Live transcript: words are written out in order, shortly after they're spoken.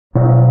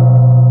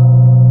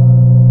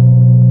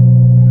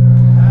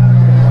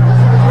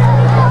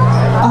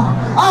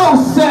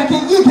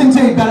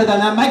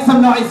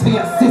noise for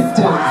your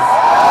sisters.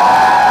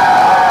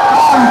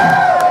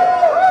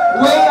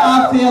 We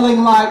are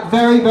feeling like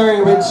very,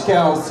 very rich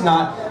girls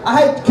tonight.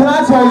 Can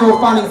I tell you a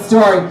funny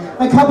story?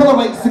 A couple of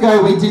weeks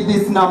ago we did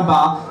this number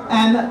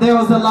and there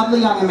was a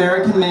lovely young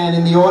American man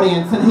in the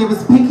audience and he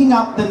was picking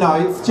up the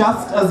notes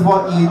just as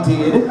what you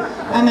did,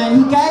 and then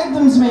he gave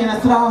them to me and I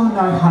said, oh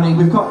no honey,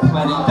 we've got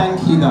plenty,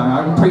 thank you though,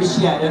 I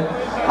appreciate it.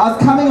 I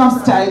was coming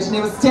off stage and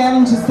he was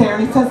standing just there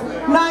and he says,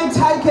 no,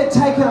 take it.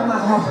 I'm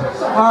like,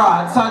 oh,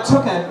 alright, so I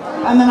took it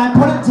and then I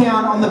put it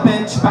down on the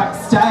bench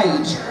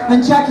backstage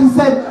and Jacqui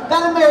said,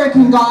 that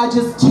American guy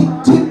just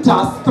tipped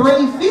us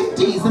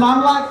 350s, and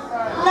I'm like,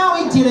 no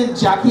he didn't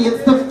Jacqui,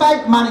 it's the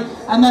fake money.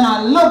 And then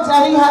I looked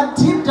and he had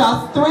tipped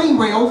us 3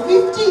 real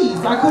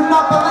 50s. I could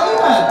not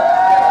believe it.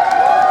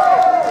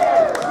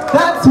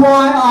 That's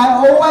why I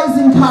always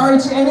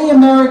encourage any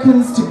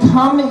Americans to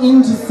come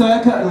into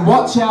Circuit and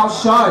watch our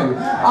show.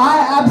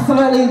 I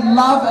absolutely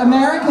love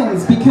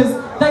Americans because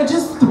they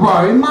just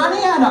throw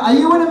money at it. Are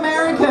you an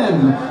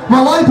American?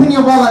 Well, open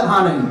your wallet,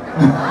 honey.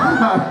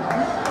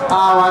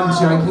 Oh, I'm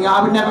joking.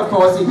 I would never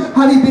force you.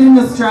 Have you been in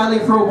Australia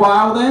for a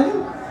while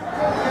then?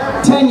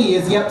 10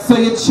 years, yep. So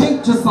you're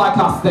cheap just like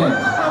us then.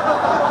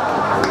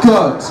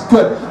 Good,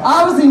 good.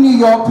 I was in New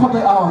York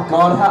probably, oh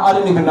God, I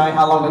don't even know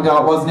how long ago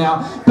it was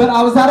now, but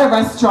I was at a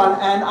restaurant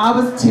and I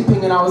was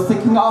tipping and I was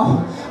thinking,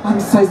 oh, I'm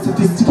so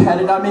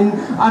sophisticated, I'm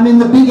in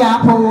the Big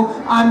Apple,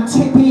 I'm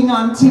tipping,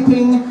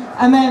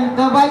 and then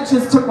the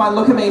waitress took one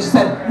look at me and she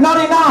said, not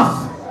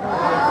enough!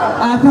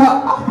 And I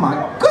thought, oh my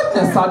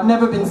goodness, I've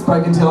never been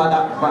spoken to like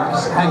that. Well,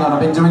 actually, hang on, I've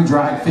been doing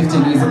drag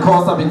 15 years, of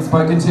course I've been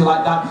spoken to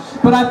like that,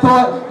 but I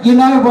thought, you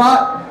know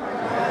what?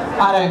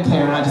 I don't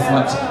care, and I just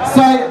left.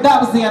 So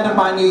that was the end of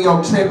my New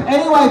York trip.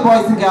 Anyway,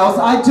 boys and girls,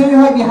 I do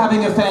hope you're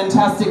having a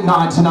fantastic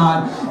night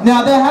tonight.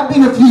 Now, there have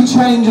been a few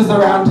changes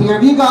around here.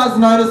 Have you guys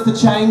noticed the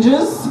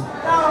changes?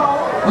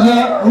 No.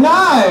 Yeah,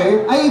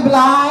 no? Are you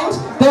blind?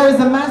 There is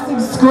a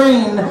massive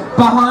screen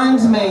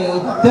behind me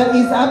that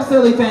is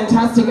absolutely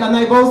fantastic, and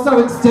they've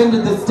also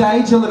extended the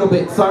stage a little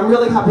bit, so I'm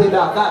really happy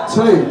about that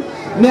too.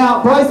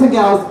 Now, boys and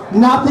girls,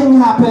 nothing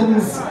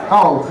happens...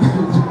 Oh,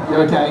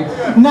 you okay?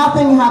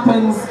 Nothing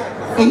happens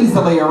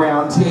easily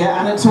around here,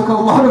 and it took a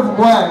lot of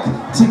work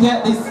to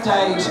get this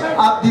stage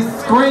up, this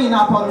screen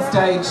up on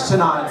stage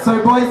tonight.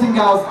 So boys and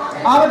girls,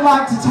 I would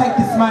like to take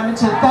this moment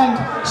to thank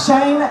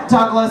Shane,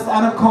 Douglas,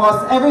 and of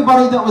course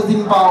everybody that was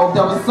involved.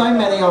 There were so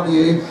many of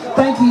you.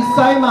 Thank you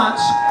so much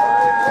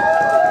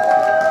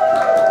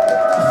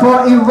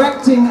for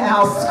erecting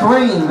our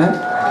screen.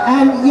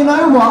 And you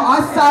know what,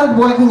 I started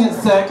working at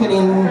Circuit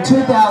in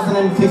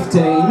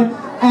 2015,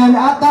 and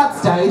at that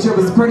stage it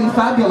was pretty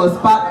fabulous,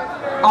 but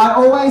I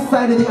always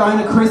say to the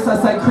owner, Chris, I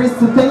say, Chris,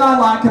 the thing I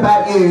like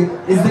about you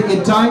is that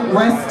you don't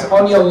rest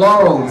on your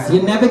laurels.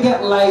 You never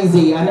get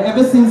lazy. And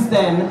ever since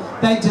then,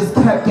 they just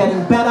kept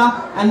getting better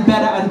and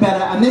better and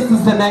better. And this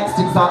is the latest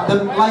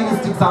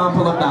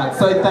example of that.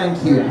 So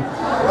thank you.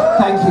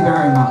 Thank you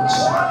very much.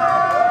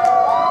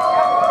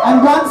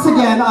 And once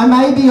again, I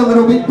may be a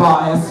little bit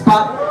biased,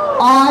 but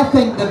I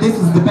think that this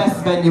is the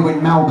best venue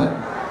in Melbourne.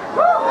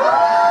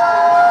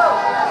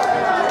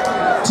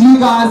 Do you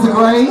guys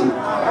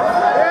agree?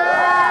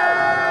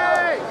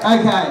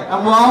 Okay,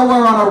 and while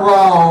we're on a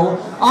roll,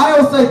 I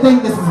also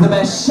think this is the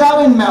best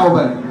show in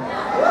Melbourne.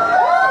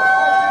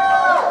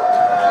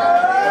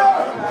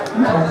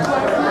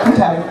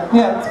 Okay,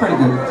 yeah, that's pretty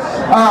good.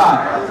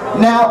 Alright,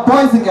 now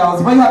boys and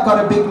girls, we have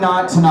got a big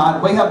night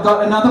tonight. We have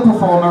got another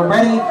performer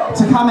ready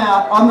to come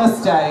out on the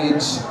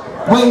stage.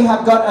 We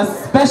have got a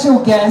special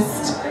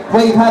guest.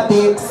 We've had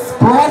the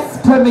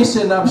express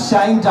permission of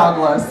Shane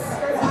Douglas.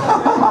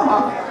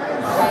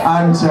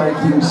 I'm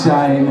joking,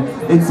 Shane.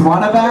 It's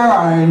one of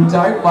our own,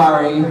 don't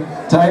worry,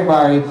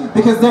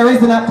 because there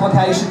is an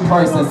application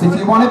process. If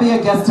you want to be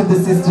a guest of the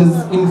Sisters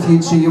in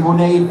future, you will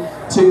need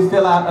to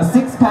fill out a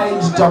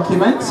 6-page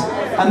document,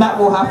 and that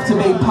will have to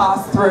be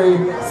passed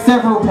through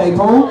several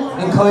people,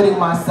 including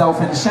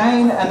myself and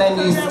Shane, and then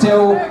you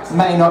still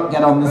may not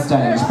get on the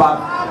stage, but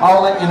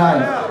I'll let you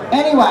know.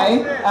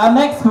 Anyway, our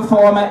next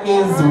performer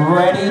is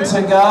ready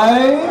to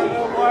go.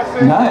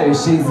 No,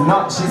 she's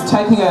not. She's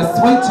taking her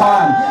sweet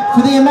time.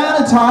 For the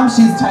amount of time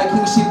she's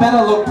taking, she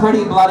better look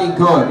pretty bloody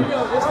good.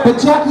 But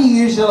Jacqui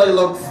usually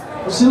looks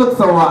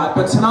alright,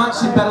 but tonight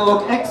she better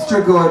look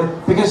extra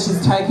good because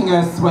she's taking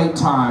her sweet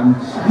time.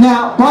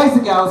 Now, boys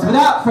and girls,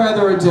 without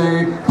further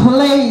ado,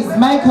 please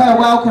make her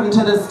welcome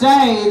to the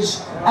stage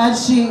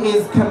as she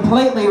is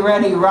completely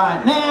ready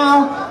right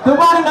now. The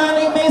one and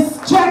only Miss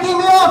Jacqui.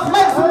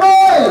 Make some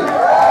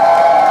noise!